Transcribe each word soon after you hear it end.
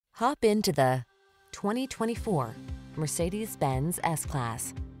Hop into the 2024 Mercedes-Benz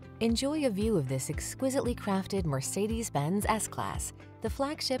S-Class. Enjoy a view of this exquisitely crafted Mercedes-Benz S-Class, the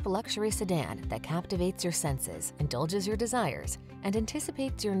flagship luxury sedan that captivates your senses, indulges your desires, and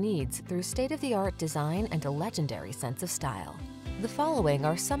anticipates your needs through state-of-the-art design and a legendary sense of style. The following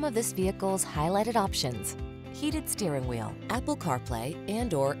are some of this vehicle's highlighted options: heated steering wheel, Apple CarPlay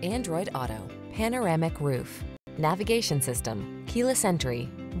and/or Android Auto, panoramic roof, navigation system, keyless entry,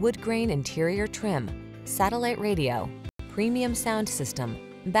 wood grain interior trim, satellite radio, premium sound system,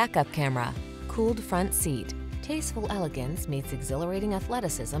 backup camera, cooled front seat. Tasteful elegance meets exhilarating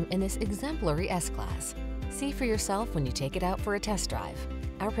athleticism in this exemplary S-Class. See for yourself when you take it out for a test drive.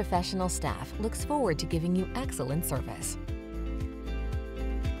 Our professional staff looks forward to giving you excellent service.